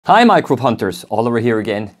Hi Microbehunters, Oliver here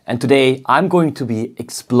again, and today I'm going to be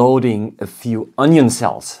exploding a few onion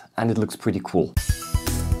cells, and it looks pretty cool.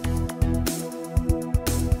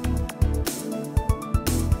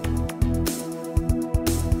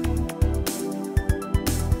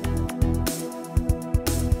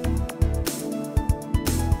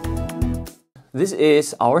 This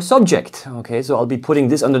is our subject, okay, so I'll be putting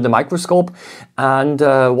this under the microscope, and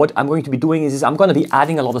what I'm going to be doing is I'm going to be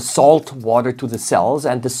adding a lot of salt water to the cells,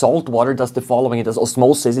 and the salt water does the following. It does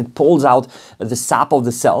osmosis. It pulls out the sap of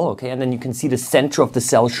the cell, okay, and then you can see the center of the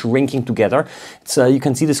cell shrinking together. You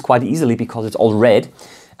can see this quite easily because it's all red.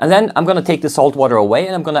 And then I'm going to take the salt water away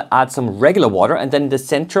and I'm going to add some regular water, and then the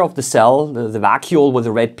center of the cell, the vacuole with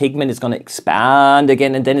the red pigment, is going to expand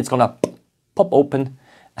again, and then it's going to pop open.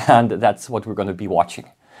 And that's what we're going to be watching.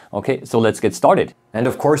 Okay, so let's get started. And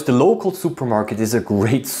of course, the local supermarket is a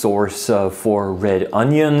great source for red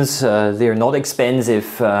onions. They're not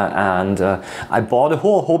expensive, and I bought a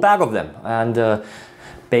whole bag of them. And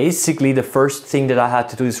basically, the first thing that I had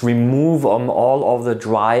to do is remove all of the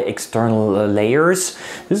dry external layers.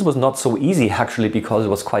 This was not so easy actually because it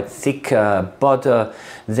was quite thick, but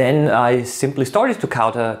then I simply started to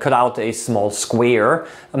cut out a small square.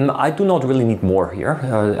 I do not really need more here,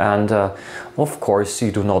 and of course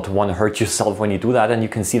you do not want to hurt yourself when you do that, and you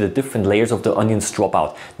can see the different layers of the onions drop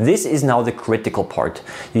out. This is now the critical part.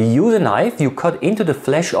 You use a knife, you cut into the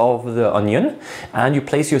flesh of the onion, and you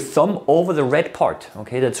place your thumb over the red part.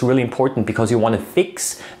 Okay, that's really important because you want to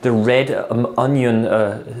fix the red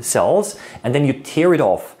onion cells, and then you tear it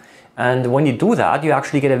off. And when you do that, you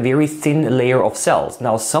actually get a very thin layer of cells.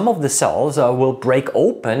 Now, some of the cells will break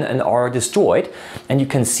open and are destroyed. And you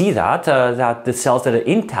can see that, that the cells that are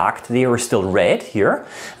intact, they are still red here.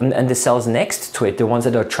 And the cells next to it, the ones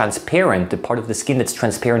that are transparent, the part of the skin that's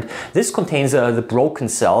transparent, this contains the broken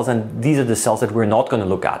cells. And these are the cells that we're not going to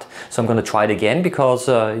look at. So I'm going to try it again because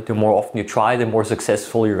the more often you try, the more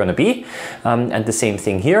successful you're going to be. And the same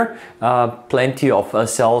thing here, plenty of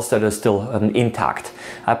cells that are still intact.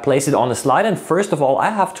 I place it on a slide, and first of all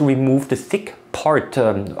I have to remove the thick part,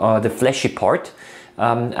 the fleshy part,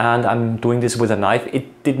 and I'm doing this with a knife.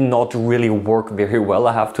 It did not really work very well,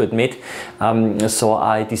 I have to admit, so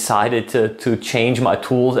I decided to change my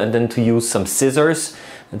tools and then to use some scissors.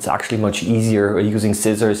 It's actually much easier using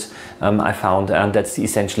scissors, I found, and that's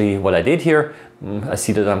essentially what I did here. I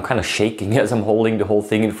see that I'm kind of shaking as I'm holding the whole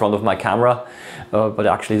thing in front of my camera, but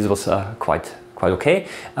actually this was quite okay.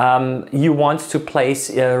 You want to place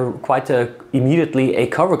immediately a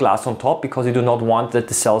cover glass on top because you do not want that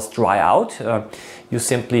the cells dry out. You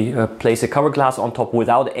simply place a cover glass on top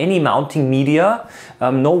without any mounting media,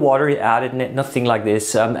 no water added, nothing like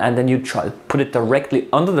this, and then you put it directly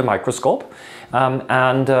under the microscope.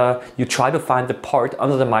 And you try to find the part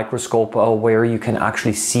under the microscope where you can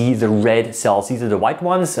actually see the red cells. These are the white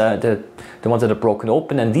ones, the ones that are broken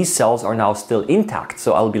open, and these cells are now still intact.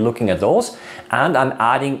 So I'll be looking at those, and I'm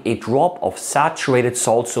adding a drop of saturated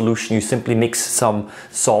salt solution. You simply mix some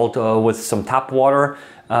salt with some tap water,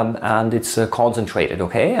 and it's concentrated,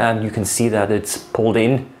 okay? And you can see that it's pulled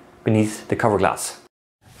in beneath the cover glass.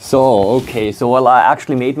 So, okay, so well, I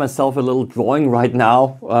actually made myself a little drawing right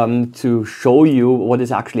now to show you what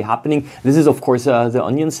is actually happening. This is, of course, the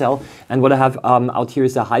onion cell. And what I have out here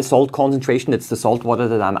is a high salt concentration. That's the salt water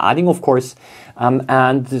that I'm adding, of course.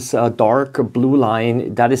 And this dark blue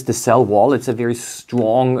line, that is the cell wall. It's a very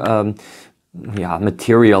strong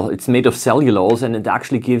material. It's made of cellulose, and it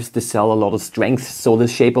actually gives the cell a lot of strength. So the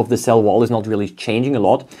shape of the cell wall is not really changing a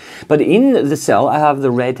lot. But in the cell, I have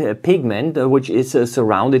the red pigment, which is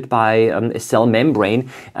surrounded by a cell membrane,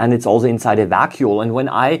 and it's also inside a vacuole. And when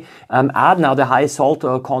I add now the high salt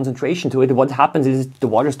concentration to it, what happens is the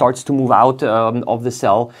water starts to move out of the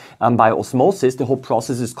cell by osmosis. The whole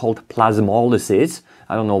process is called plasmolysis.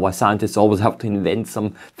 I don't know why scientists always have to invent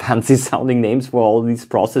some fancy sounding names for all these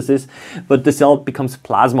processes, but the cell becomes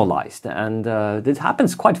plasmolyzed, and this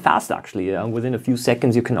happens quite fast actually. Within a few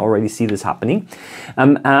seconds you can already see this happening,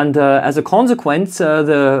 and as a consequence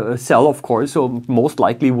the cell, of course, most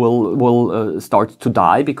likely will start to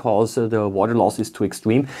die because the water loss is too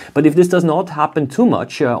extreme. But if this does not happen too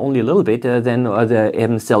much, only a little bit, then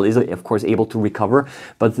the cell is of course able to recover.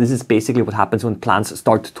 But this is basically what happens when plants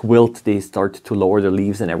start to wilt. They start to lower their leaves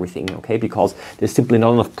and everything, okay, because there's simply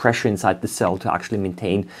not enough pressure inside the cell to actually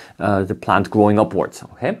maintain the plant growing upwards,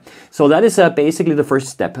 okay. So that is basically the first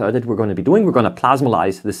step that we're going to be doing. We're going to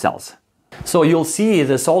plasmolyze the cells. So you'll see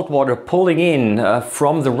the salt water pulling in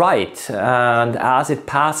from the right, and as it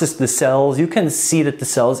passes the cells, you can see that the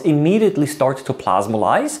cells immediately start to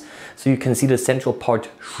plasmolyze. So you can see the central part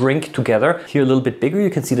shrink together. Here a little bit bigger, you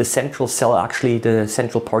can see the central cell, actually the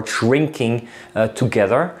central part shrinking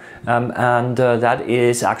together. That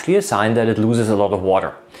is actually a sign that it loses a lot of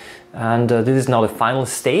water. And this is now the final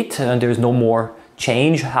state, and there is no more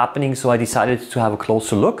change happening, so I decided to have a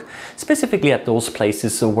closer look, specifically at those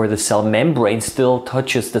places where the cell membrane still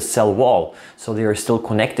touches the cell wall. So they are still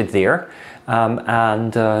connected there,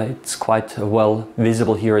 it's quite well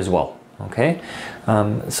visible here as well. Okay,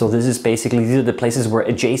 so this is basically, these are the places where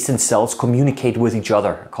adjacent cells communicate with each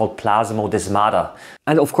other, called plasmodesmata.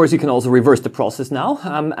 And of course you can also reverse the process now.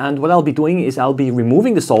 And what I'll be doing is I'll be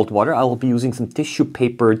removing the salt water. I'll be using some tissue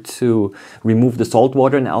paper to remove the salt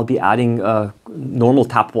water, and I'll be adding normal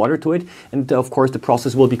tap water to it. And of course the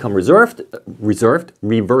process will become reversed,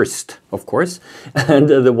 of course. And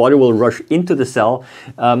the water will rush into the cell.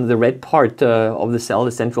 The red part of the cell,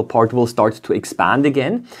 the central part, will start to expand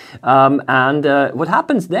again. What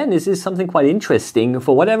happens then is something quite interesting.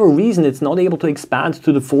 For whatever reason, it's not able to expand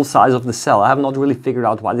to the full size of the cell. I have not really figured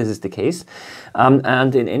out why this is the case.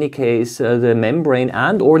 And in any case, the membrane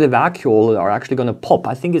and or the vacuole are actually going to pop.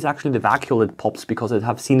 I think it's actually the vacuole that pops, because I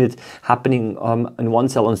have seen it happening in one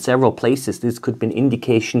cell in several places. This could be an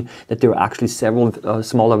indication that there are actually several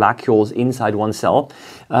smaller vacuoles inside one cell.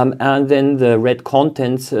 And then the red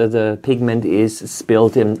contents, the pigment is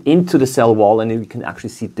spilled into the cell wall, and you can actually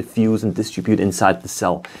see it diffuse and distribute inside the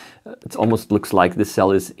cell. It almost looks like the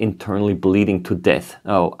cell is internally bleeding to death.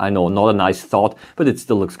 Oh, I know, not a nice thought, but it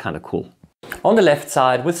still looks kind of cool. On the left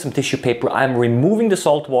side, with some tissue paper, I'm removing the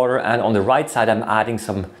salt water, and on the right side I'm adding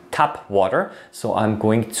some tap water. So I'm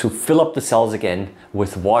going to fill up the cells again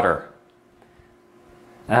with water.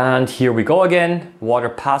 And here we go again, water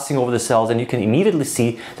passing over the cells, and you can immediately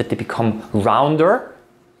see that they become rounder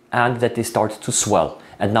and that they start to swell.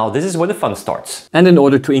 And now this is where the fun starts. And in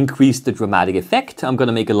order to increase the dramatic effect, I'm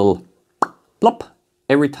gonna make a little plop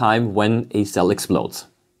every time when a cell explodes,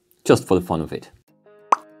 just for the fun of it.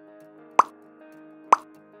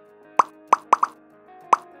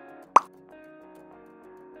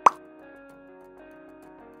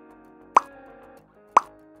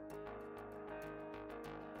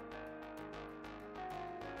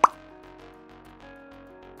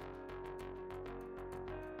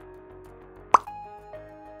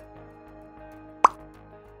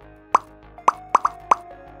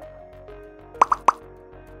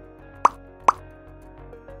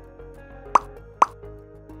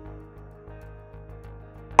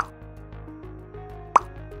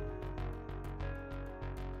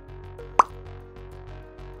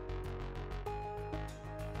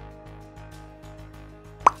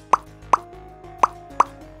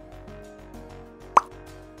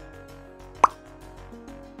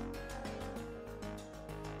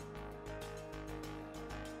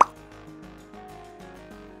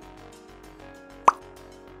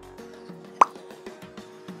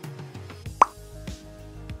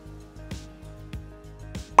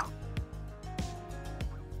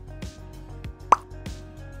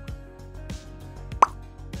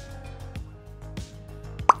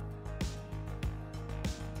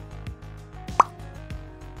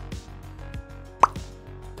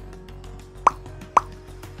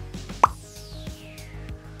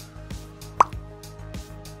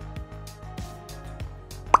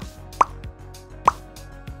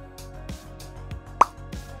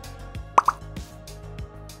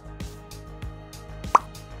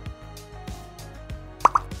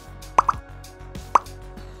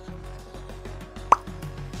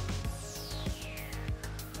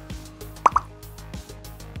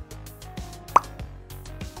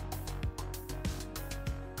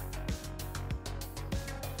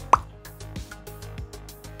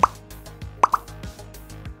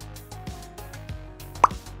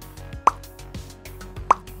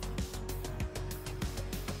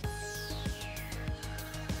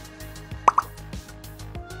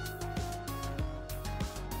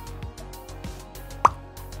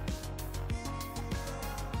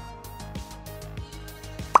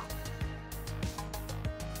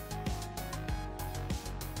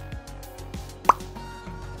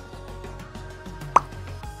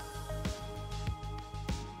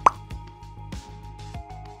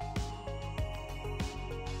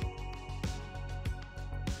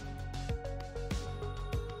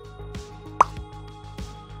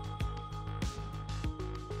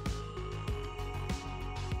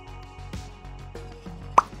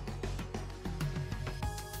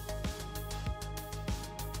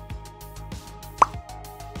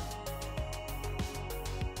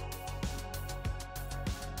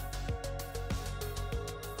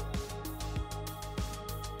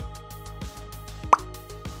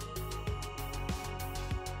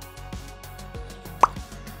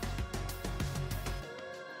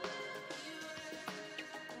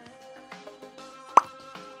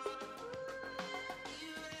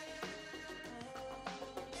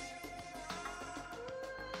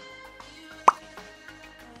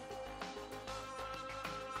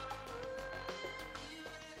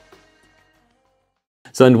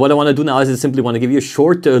 So, and what I want to do now is I simply want to give you a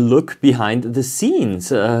short look behind the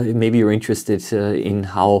scenes. Maybe you're interested in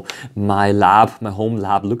how my lab, my home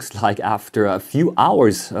lab, looks like after a few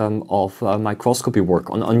hours of microscopy work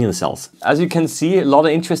on onion cells. As you can see, a lot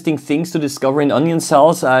of interesting things to discover in onion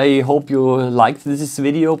cells. I hope you liked this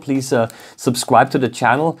video. Please subscribe to the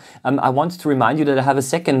channel. I want to remind you that I have a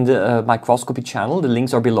second microscopy channel. The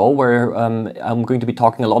links are below, where I'm going to be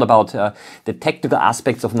talking a lot about the technical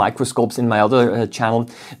aspects of microscopes. In my other channel,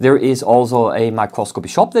 there is also a microscopy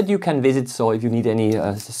shop that you can visit. So if you need any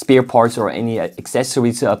spare parts or any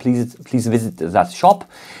accessories, please visit that shop.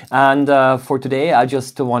 And for today, I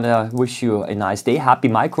just want to wish you a nice day, happy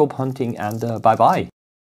microbe hunting, and bye bye.